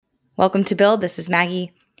Welcome to Build. This is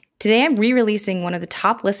Maggie. Today I'm re-releasing one of the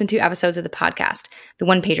top listened to episodes of the podcast, the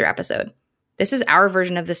one-pager episode. This is our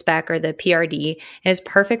version of the spec or the PRD and is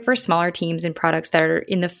perfect for smaller teams and products that are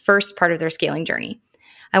in the first part of their scaling journey.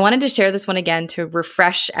 I wanted to share this one again to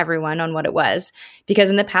refresh everyone on what it was, because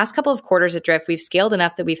in the past couple of quarters at Drift, we've scaled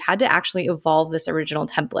enough that we've had to actually evolve this original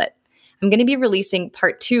template. I'm going to be releasing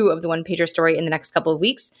part 2 of the one-pager story in the next couple of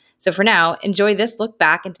weeks. So for now, enjoy this look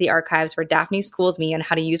back into the archives where Daphne schools me on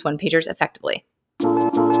how to use one-pagers effectively.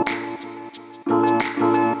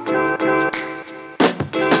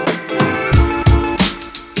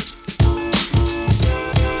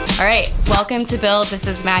 All right, welcome to Build. This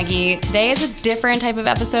is Maggie. Today is a different type of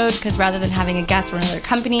episode because rather than having a guest from another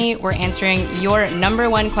company, we're answering your number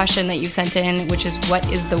one question that you sent in, which is what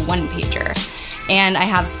is the one-pager? And I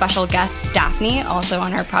have special guest Daphne, also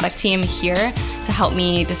on our product team here, to help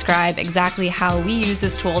me describe exactly how we use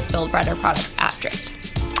this tool to build better products at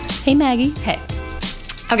Drift. Hey, Maggie. Hey.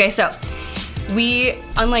 Okay, so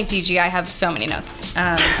unlike DG, I have so many notes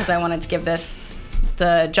because I wanted to give this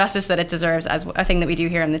the justice that it deserves as a thing that we do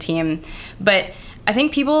here on the team. But I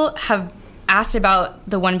think people have asked about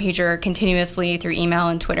the one-pager continuously through email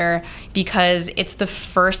and Twitter because it's the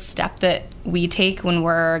first step that we take when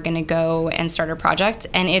we're going to go and start a project.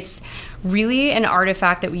 And it's really an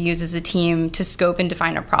artifact that we use as a team to scope and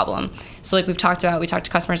define a problem. So like we've talked about, we talk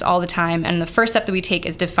to customers all the time. And the first step that we take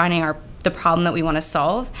is defining the problem that we want to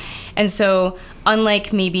solve. And so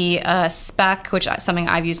unlike maybe a spec, which is something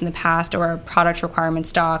I've used in the past, or a product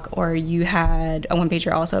requirements doc, or you had a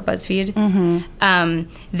one-pager also at BuzzFeed,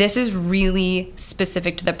 this is really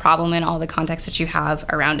specific to the problem and all the context that you have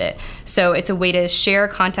around it. So it's a way to share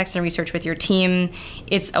context and research with your team.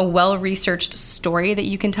 It's a well-researched story that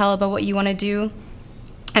you can tell about what you want to do.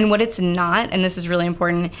 And what it's not, and this is really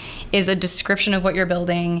important, is a description of what you're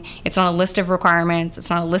building. It's not a list of requirements. It's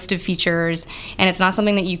not a list of features. And it's not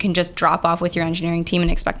something that you can just drop off with your engineering team and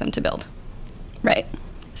expect them to build. Right.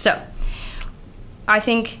 So I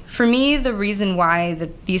think for me, the reason why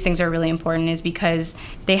these things are really important is because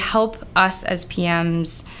they help us as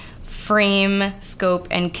PMs frame, scope,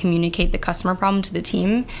 and communicate the customer problem to the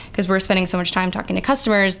team, because we're spending so much time talking to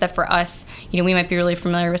customers that for us, we might be really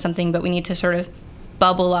familiar with something, but we need to sort of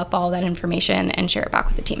bubble up all that information and share it back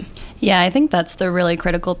with the team. Yeah, I think that's the really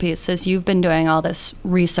critical piece, is you've been doing all this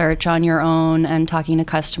research on your own and talking to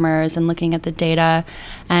customers and looking at the data,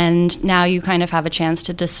 and now you kind of have a chance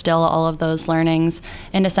to distill all of those learnings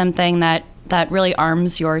into something that really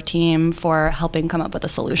arms your team for helping come up with a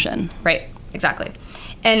solution. Right, exactly.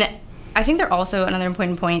 And I think they're also, another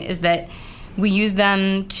important point is that we use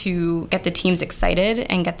them to get the teams excited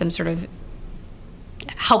and get them sort of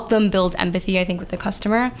help them build empathy, I think, with the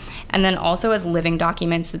customer. And then also as living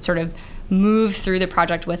documents that sort of move through the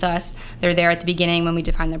project with us. They're there at the beginning when we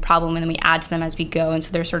define the problem, and then we add to them as we go. And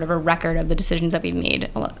so they're sort of a record of the decisions that we've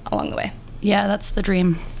made along the way. Yeah, that's the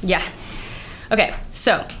dream. Yeah. Okay,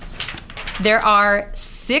 so there are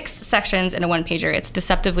 6 sections in a one-pager. It's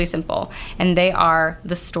deceptively simple. And they are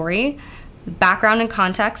the story, the background and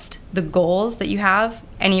context, the goals that you have,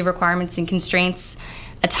 any requirements and constraints,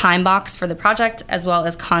 a time box for the project, as well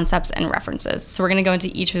as concepts and references. So we're going to go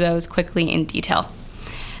into each of those quickly in detail.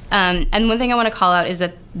 And one thing I want to call out is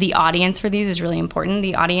that the audience for these is really important.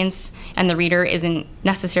 The audience and the reader isn't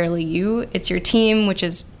necessarily you. It's your team, which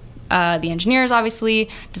is the engineers, obviously,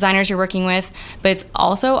 designers you're working with, but it's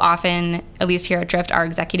also often, at least here at Drift, our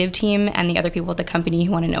executive team and the other people at the company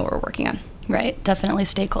who want to know what we're working on. Right, definitely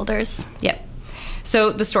stakeholders. Yep.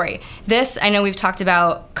 So the story. This, I know we've talked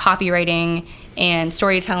about copywriting and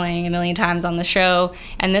storytelling a million times on the show,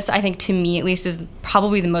 and this, I think, to me at least, is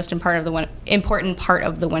probably the most important part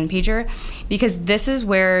of the one-pager, because this is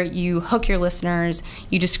where you hook your listeners,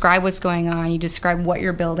 you describe what's going on, you describe what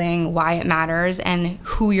you're building, why it matters, and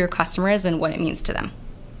who your customer is and what it means to them.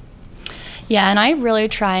 Yeah, and I really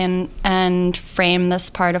try and frame this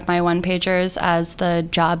part of my one-pagers as the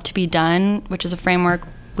job to be done, which is a framework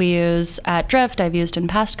we use at Drift. I've used in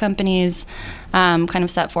past companies, kind of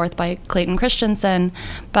set forth by Clayton Christensen.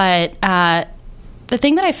 But the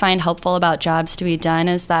thing that I find helpful about jobs to be done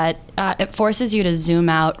is that it forces you to zoom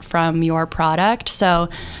out from your product. So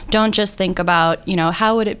don't just think about,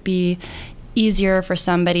 how would it be easier for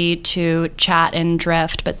somebody to chat in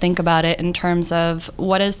Drift, but think about it in terms of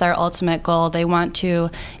what is their ultimate goal. They want to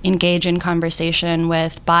engage in conversation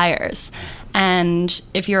with buyers. And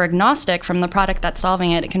if you're agnostic from the product that's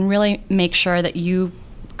solving it, it can really make sure that you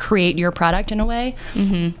create your product in a way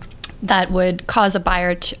that would cause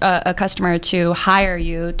a customer to hire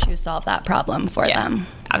you to solve that problem for them.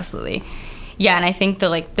 Absolutely. Yeah, and I think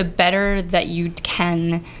that the better that you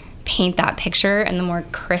can paint that picture and the more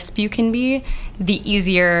crisp you can be, the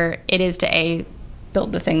easier it is to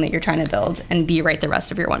build the thing that you're trying to build, and B, write the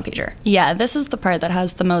rest of your one-pager. Yeah, this is the part that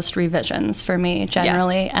has the most revisions for me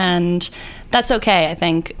generally, and that's okay, I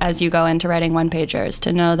think, as you go into writing one-pagers,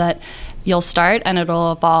 to know that you'll start and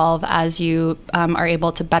it'll evolve as you are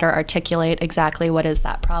able to better articulate exactly what is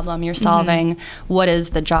that problem you're solving, what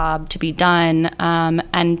is the job to be done,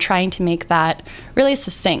 and trying to make that really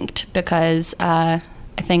succinct, because I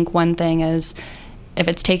think one thing is, if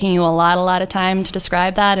it's taking you a lot of time to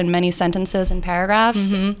describe that in many sentences and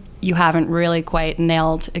paragraphs, you haven't really quite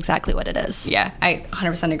nailed exactly what it is. Yeah, I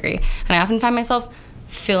 100% agree. And I often find myself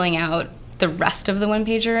filling out the rest of the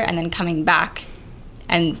one-pager and then coming back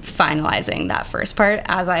and finalizing that first part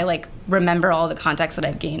as I remember all the context that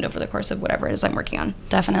I've gained over the course of whatever it is I'm working on.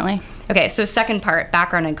 Definitely. Okay, so second part,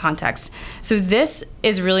 background and context. So this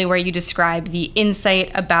is really where you describe the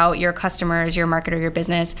insight about your customers, your market, or your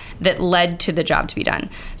business that led to the job to be done.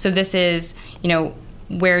 So this is,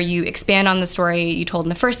 where you expand on the story you told in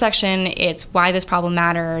the first section. It's why this problem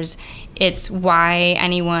matters. It's why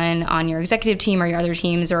anyone on your executive team or your other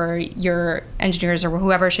teams or your engineers or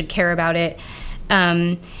whoever should care about it.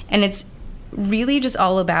 And it's really just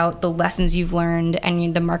all about the lessons you've learned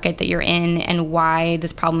and the market that you're in and why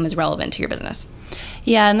this problem is relevant to your business.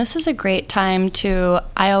 Yeah, and this is a great time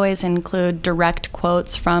I always include direct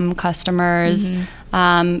quotes from customers,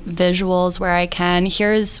 visuals where I can.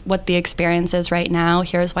 Here's what the experience is right now.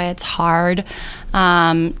 Here's why it's hard.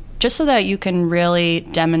 Just so that you can really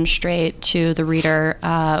demonstrate to the reader,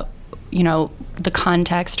 the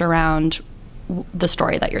context around the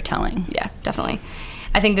story that you're telling. Yeah, definitely.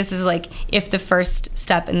 I think this is if the first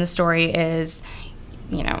step in the story is,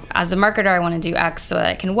 as a marketer, I want to do X so that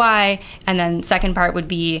I can Y. And then second part would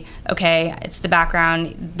be, okay, it's the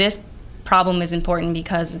background. This problem is important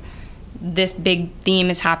because this big theme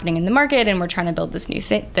is happening in the market and we're trying to build this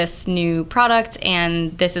new product.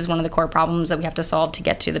 And this is one of the core problems that we have to solve to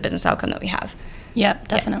get to the business outcome that we have. Yep,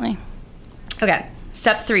 definitely. Yeah. Okay.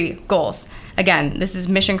 Step 3, goals. Again, this is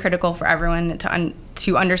mission critical for everyone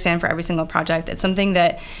to understand for every single project. It's something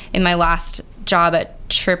that in my last job at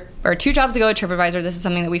 2 jobs ago at TripAdvisor, this is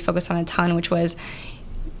something that we focused on a ton, which was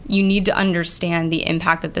you need to understand the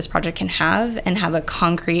impact that this project can have and have a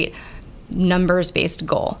concrete numbers-based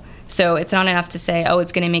goal. So it's not enough to say, oh,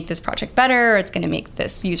 it's going to make this project better, or it's going to make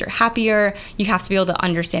this user happier. You have to be able to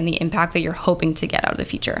understand the impact that you're hoping to get out of the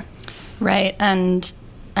feature. Right, and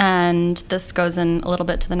this goes in a little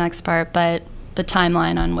bit to the next part, but the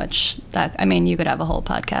timeline on which you could have a whole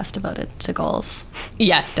podcast devoted to goals.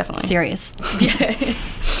 Yeah, definitely. Serious. Yeah.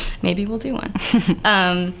 Maybe we'll do one.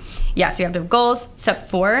 So you have to have goals. Step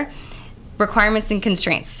 4, requirements and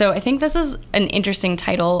constraints. So I think this is an interesting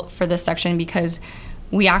title for this section because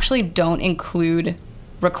we actually don't include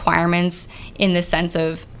requirements in the sense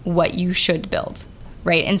of what you should build,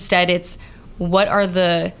 right? Instead, it's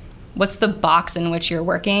what's the box in which you're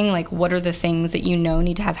working? What are the things that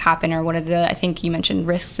need to have happen, or what are I think you mentioned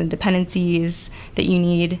risks and dependencies that you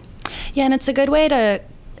need? Yeah, and it's a good way to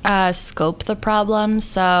scope the problem.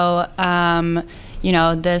 So,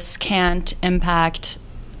 this can't impact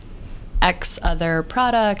X other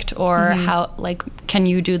product, or how, can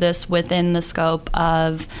you do this within the scope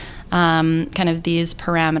of kind of these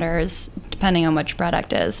parameters, depending on which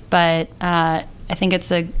product is. But I think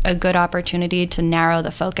it's a good opportunity to narrow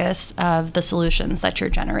the focus of the solutions that you're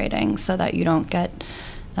generating so that you don't get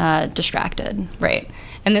distracted. Right.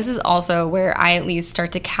 And this is also where I at least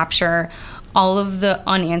start to capture all of the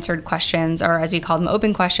unanswered questions, or as we call them,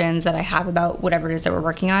 open questions that I have about whatever it is that we're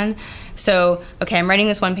working on. So, okay, I'm writing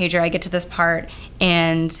this one pager, I get to this part,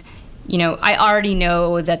 and, I already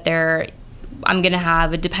know that I'm going to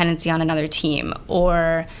have a dependency on another team,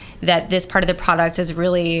 or that this part of the product is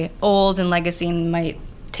really old and legacy and might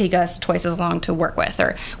take us twice as long to work with,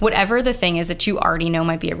 or whatever the thing is that you already know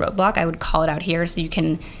might be a roadblock. I would call it out here so you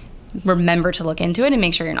can remember to look into it and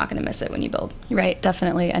make sure you're not going to miss it when you build. Right,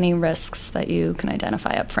 definitely. Any risks that you can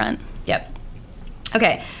identify up front. Yep.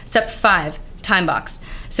 Okay, step 5, time box.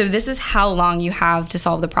 So this is how long you have to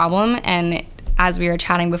solve the problem, and as we were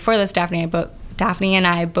chatting before this, Daphne and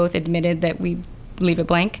I both admitted that we leave it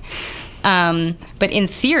blank. But in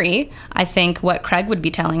theory, I think what Craig would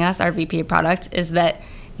be telling us, our VP of product, is that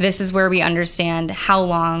this is where we understand how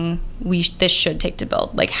long this should take to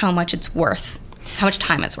build, how much it's worth, how much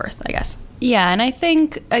time it's worth, I guess. Yeah, and I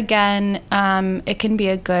think, again, it can be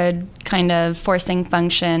a good kind of forcing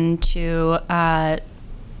function to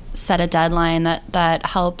set a deadline that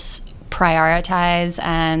helps prioritize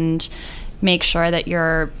and make sure that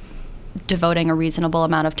you're devoting a reasonable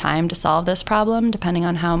amount of time to solve this problem, depending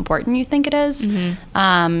on how important you think it is.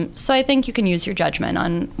 So I think you can use your judgment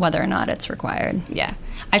on whether or not it's required. Yeah.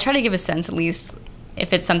 I try to give a sense, at least,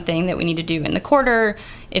 if it's something that we need to do in the quarter,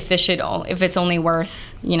 if it's only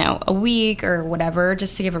worth, a week or whatever,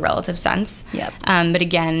 just to give a relative sense. Yep. But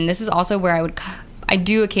again, this is also where I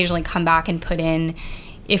do occasionally come back and put in,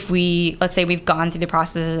 let's say we've gone through the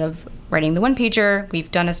process of writing the one-pager,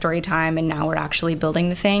 we've done a story time, and now we're actually building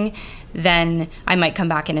the thing, then I might come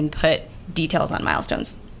back in and put details on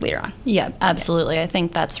milestones later on. Yeah, absolutely. I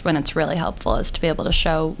think that's when it's really helpful, is to be able to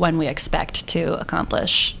show when we expect to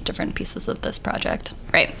accomplish different pieces of this project.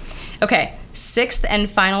 Right. Okay, 6th and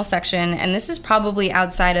final section, and this is probably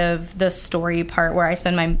outside of the story part where I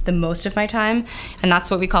spend the most of my time, and that's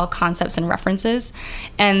what we call concepts and references.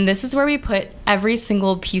 And this is where we put every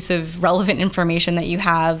single piece of relevant information that you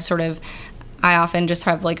have. I often just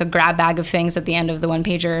have like a grab bag of things at the end of the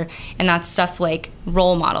one-pager, and that's stuff like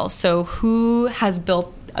role models. So who has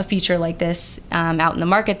built a feature like this out in the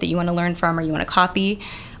market that you want to learn from, or you want to copy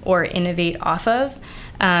or innovate off of?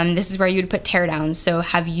 This is where you would put teardowns. So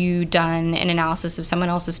have you done an analysis of someone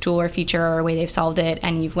else's tool or feature or a way they've solved it,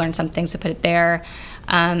 and you've learned some things, so put it there.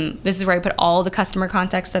 This is where I put all the customer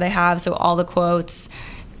context that I have, so all the quotes,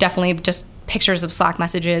 definitely just pictures of Slack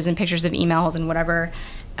messages and pictures of emails and whatever.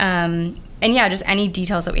 And yeah, just any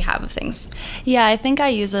details that we have of things. Yeah, I think I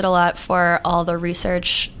use it a lot for all the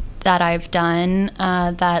research that I've done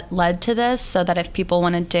that led to this, so that if people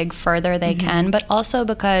want to dig further, they can, but also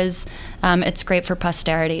because it's great for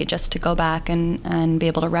posterity just to go back and be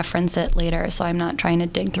able to reference it later, so I'm not trying to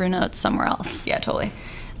dig through notes somewhere else. Yeah, totally.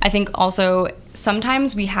 I think also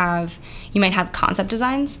sometimes you might have concept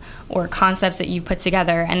designs or concepts that you put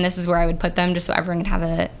together, and this is where I would put them just so everyone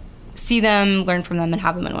can see them, learn from them, and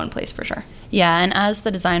have them in one place for sure. Yeah, and as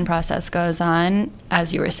the design process goes on,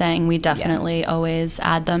 as you were saying, we definitely always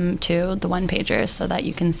add them to the one-pagers so that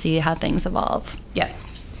you can see how things evolve. Yeah.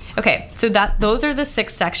 Okay, so those are the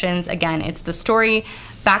 6 sections. Again, it's the story,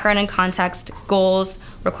 background and context, goals,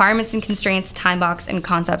 requirements and constraints, time box, and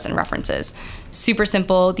concepts and references. Super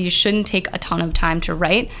simple. These shouldn't take a ton of time to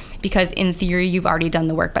write because in theory, you've already done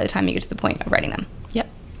the work by the time you get to the point of writing them. Yep.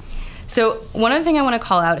 So one other thing I want to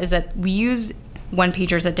call out is that we use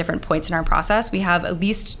one-pagers at different points in our process. We have at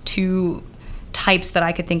least 2 types that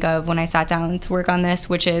I could think of when I sat down to work on this,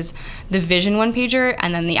 which is the vision one-pager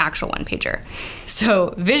and then the actual one-pager.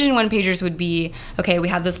 So vision one-pagers would be, okay, we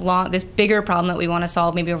have this bigger problem that we want to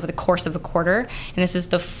solve maybe over the course of a quarter, and this is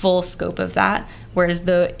the full scope of that, whereas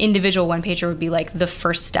the individual one-pager would be like the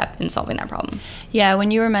first step in solving that problem. Yeah,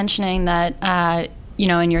 when you were mentioning that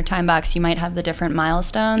in your time box, you might have the different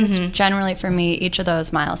milestones. Generally, for me, each of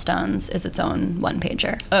those milestones is its own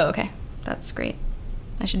one-pager. Oh, okay. That's great.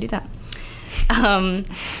 I should do that.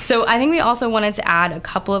 So I think we also wanted to add a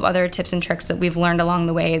couple of other tips and tricks that we've learned along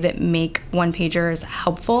the way that make one-pagers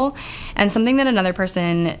helpful. And something that another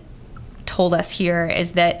person told us here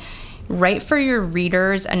is that write for your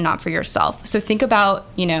readers and not for yourself. So think about,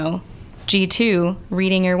 G2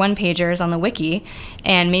 reading your one-pagers on the wiki,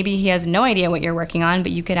 and maybe he has no idea what you're working on,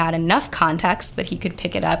 but you could add enough context that he could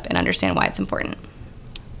pick it up and understand why it's important.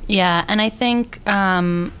 Yeah, and I think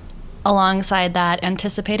alongside that,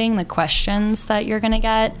 anticipating the questions that you're going to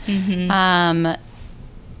get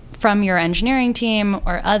from your engineering team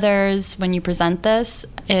or others when you present this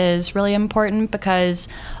is really important, because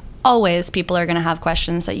always people are going to have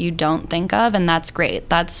questions that you don't think of, and that's great.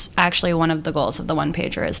 That's actually one of the goals of the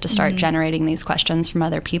one-pager, is to start generating these questions from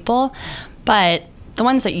other people. But the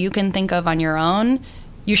ones that you can think of on your own,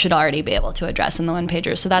 you should already be able to address in the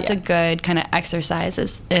one-pager. So that's a good kind of exercise,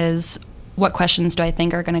 is what questions do I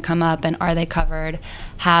think are going to come up, and are they covered?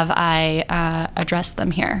 Have I addressed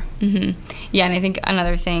them here? Yeah, and I think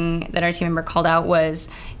another thing that our team member called out was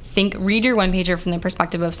read your one-pager from the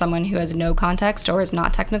perspective of someone who has no context or is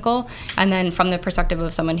not technical, and then from the perspective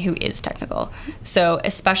of someone who is technical. So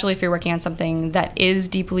especially if you're working on something that is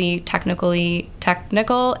deeply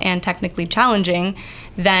technical and technically challenging,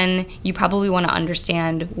 then you probably want to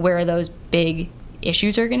understand where those big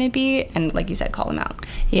issues are going to be, and like you said, call them out.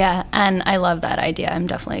 Yeah, and I love that idea. I'm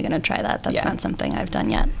definitely going to try that. That's not something I've done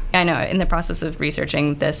yet. I know. In the process of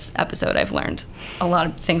researching this episode, I've learned a lot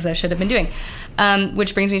of things I should have been doing.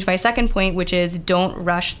 Which brings me to my second point, which is don't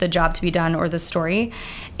rush the job to be done or the story.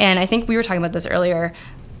 And I think we were talking about this earlier.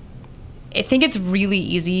 I think it's really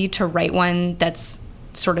easy to write one that's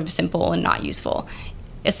sort of simple and not useful,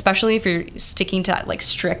 especially if you're sticking to that like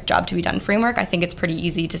strict job to be done framework. I think it's pretty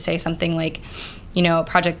easy to say something like, a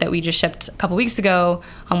project that we just shipped a couple weeks ago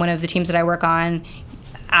on one of the teams that I work on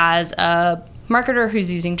as a marketer who's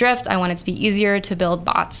using Drift, I want it to be easier to build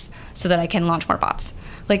bots so that I can launch more bots.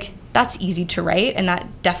 Like, that's easy to write, and that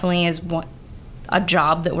definitely is a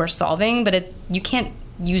job that we're solving, but you can't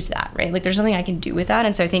use that, right? Like, there's nothing I can do with that.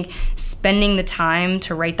 And so I think spending the time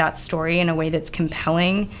to write that story in a way that's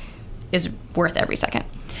compelling is worth every second.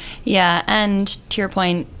 Yeah, and to your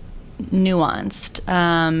point, nuanced.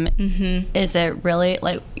 Is it really,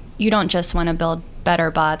 like, you don't just want to build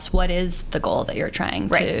better bots? What is the goal that you're trying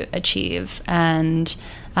to achieve? And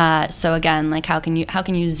so again, like, how can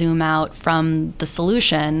you zoom out from the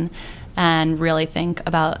solution and really think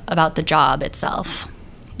about the job itself?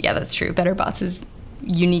 Yeah, that's true. Better bots is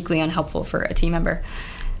uniquely unhelpful for a team member.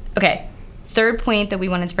 Okay, third point that we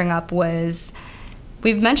wanted to bring up was,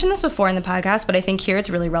 we've mentioned this before in the podcast, but I think here it's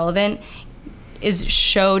really relevant, is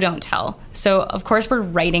show, don't tell. So of course we're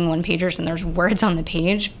writing one-pagers and there's words on the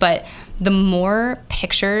page, but the more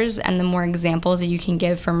pictures and the more examples that you can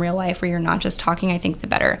give from real life where you're not just talking, I think the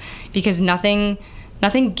better. Because nothing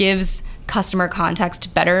gives customer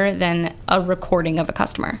context better than a recording of a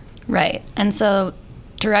customer. Right. And so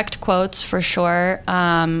direct quotes for sure.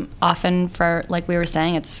 Often, for, like we were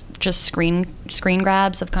saying, it's just screen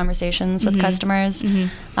grabs of conversations with customers.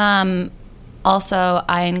 Also,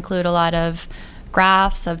 I include a lot of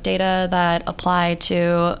graphs of data that apply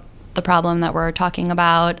to the problem that we're talking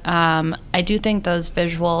about. I do think those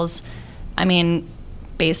visuals, I mean,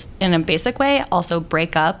 in a basic way, also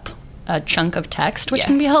break up a chunk of text, which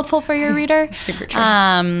can be helpful for your reader. Super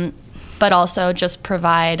true. But also just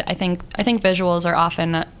provide, I think visuals are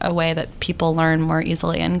often a way that people learn more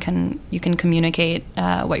easily, and you can communicate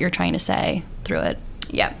what you're trying to say through it.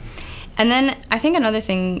 Yeah. And then I think another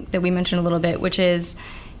thing that we mentioned a little bit, which is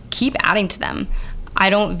keep adding to them. I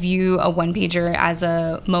don't view a one-pager as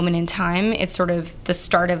a moment in time. It's sort of the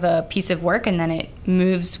start of a piece of work, and then it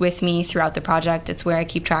moves with me throughout the project. It's where I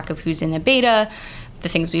keep track of who's in a beta, the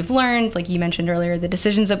things we've learned, like you mentioned earlier, the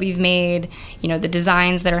decisions that we've made, the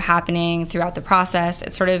designs that are happening throughout the process.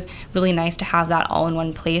 It's sort of really nice to have that all in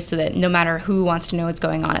one place so that no matter who wants to know what's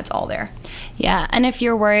going on, it's all there. Yeah, and if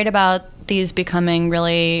you're worried about these becoming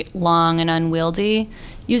really long and unwieldy,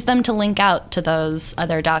 use them to link out to those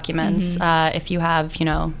other documents. If you have,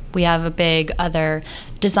 we have a big other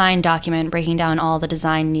design document breaking down all the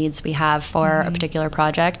design needs we have for a particular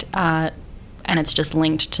project, and it's just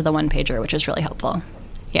linked to the one-pager, which is really helpful.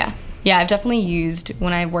 Yeah. Yeah, I've definitely used,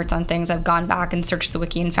 when I've worked on things, I've gone back and searched the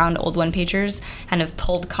wiki and found old one-pagers and have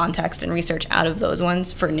pulled context and research out of those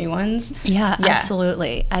ones for new ones. Yeah,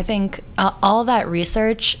 absolutely. I think all that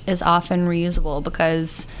research is often reusable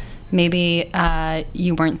because maybe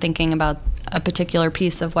you weren't thinking about a particular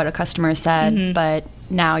piece of what a customer said, but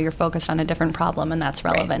now you're focused on a different problem, and that's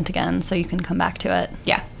relevant again, so you can come back to it.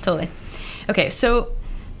 Yeah, totally. Okay, so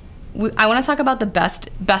I want to talk about the best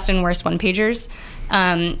and worst one-pagers.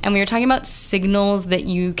 And we were talking about signals that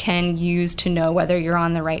you can use to know whether you're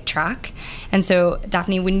on the right track. And so,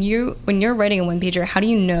 Daphne, when you're writing a one-pager, how do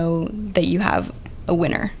you know that you have a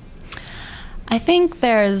winner? I think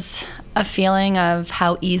there's a feeling of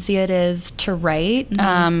how easy it is to write.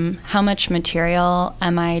 How much material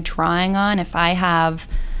am I drawing on? If I have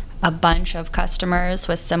a bunch of customers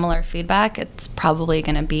with similar feedback, it's probably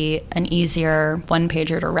going to be an easier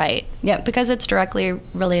one-pager to write. Yep. Because it's directly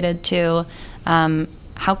related to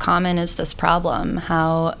how common is this problem?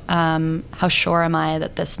 How sure am I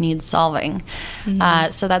that this needs solving?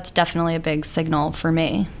 So that's definitely a big signal for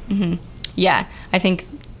me. Yeah, I think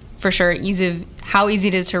for sure, how easy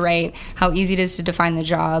it is to write, how easy it is to define the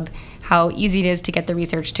job, how easy it is to get the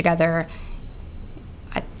research together.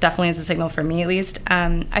 Definitely is a signal for me, at least.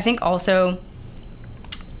 I think also,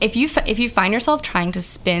 if you find yourself trying to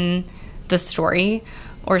spin the story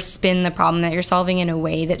or spin the problem that you're solving in a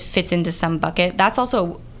way that fits into some bucket,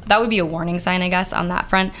 that would be a warning sign, I guess, on that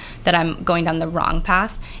front, that I'm going down the wrong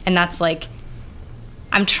path. And that's like,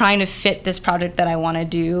 I'm trying to fit this project that I want to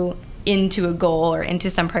do into a goal or into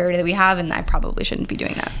some priority that we have, and I probably shouldn't be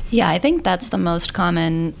doing that. Yeah, I think that's the most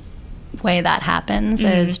common way that happens,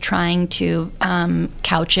 is trying to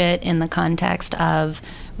couch it in the context of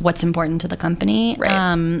what's important to the company. Right.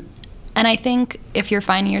 And I think if you're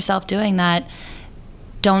finding yourself doing that,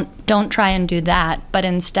 don't try and do that, but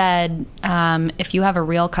instead, if you have a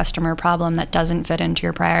real customer problem that doesn't fit into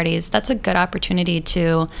your priorities, that's a good opportunity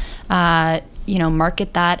to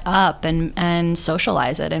market that up and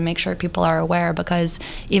socialize it and make sure people are aware, because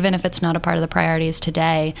even if it's not a part of the priorities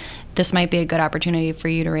today, this might be a good opportunity for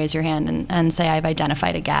you to raise your hand and say, I've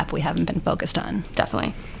identified a gap we haven't been focused on.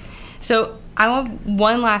 Definitely. So I have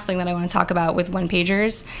one last thing that I want to talk about with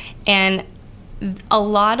one-pagers, and a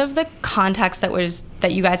lot of the context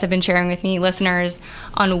that you guys have been sharing with me, listeners,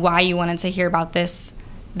 on why you wanted to hear about this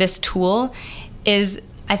tool is,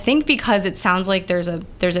 I think, because it sounds like there's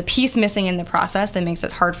a piece missing in the process that makes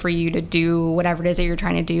it hard for you to do whatever it is that you're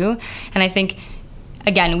trying to do. And I think,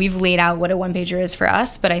 again, we've laid out what a one-pager is for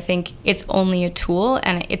us, but I think it's only a tool,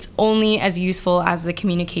 and it's only as useful as the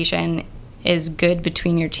communication is good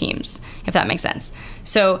between your teams, if that makes sense.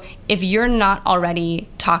 So if you're not already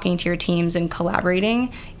talking to your teams and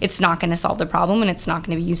collaborating, it's not going to solve the problem, and it's not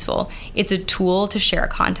going to be useful. It's a tool to share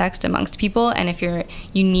context amongst people, and if you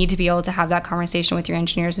need to be able to have that conversation with your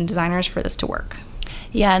engineers and designers for this to work.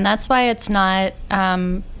 Yeah, and that's why it's not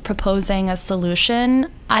proposing a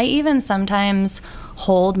solution. I even sometimes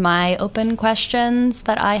hold my open questions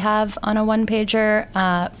that I have on a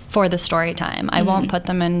one-pager for the story time. I won't put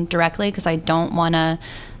them in directly because I don't want to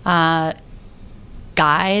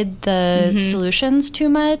guide the solutions too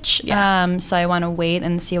much. Yeah. So I want to wait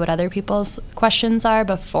and see what other people's questions are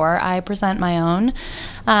before I present my own.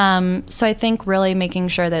 So I think really making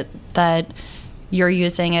sure that you're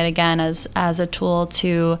using it, again, as a tool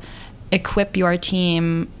to equip your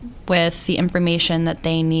team with the information that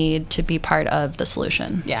they need to be part of the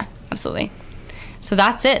solution. Yeah, absolutely. So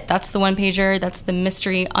that's it. That's the one-pager. That's the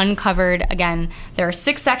mystery uncovered. Again, there are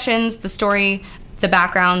 6 sections: the story, the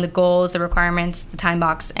background, the goals, the requirements, the time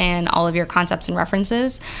box, and all of your concepts and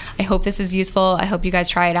references. I hope this is useful. I hope you guys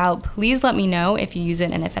try it out. Please let me know if you use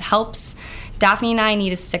it and if it helps. Daphne and I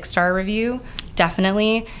need a 6-star review.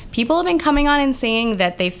 Definitely. People have been coming on and saying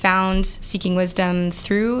that they found Seeking Wisdom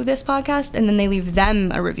through this podcast, and then they leave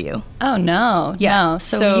them a review. Oh, no. Yeah. No.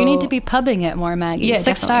 So you need to be pubbing it more, Maggie. Yeah, 6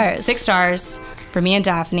 definitely. stars. 6 stars for me and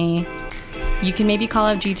Daphne. You can maybe call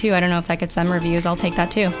out G2. I don't know if that gets them reviews. I'll take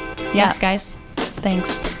that too. Yeah. Thanks, guys.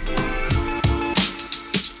 Thanks.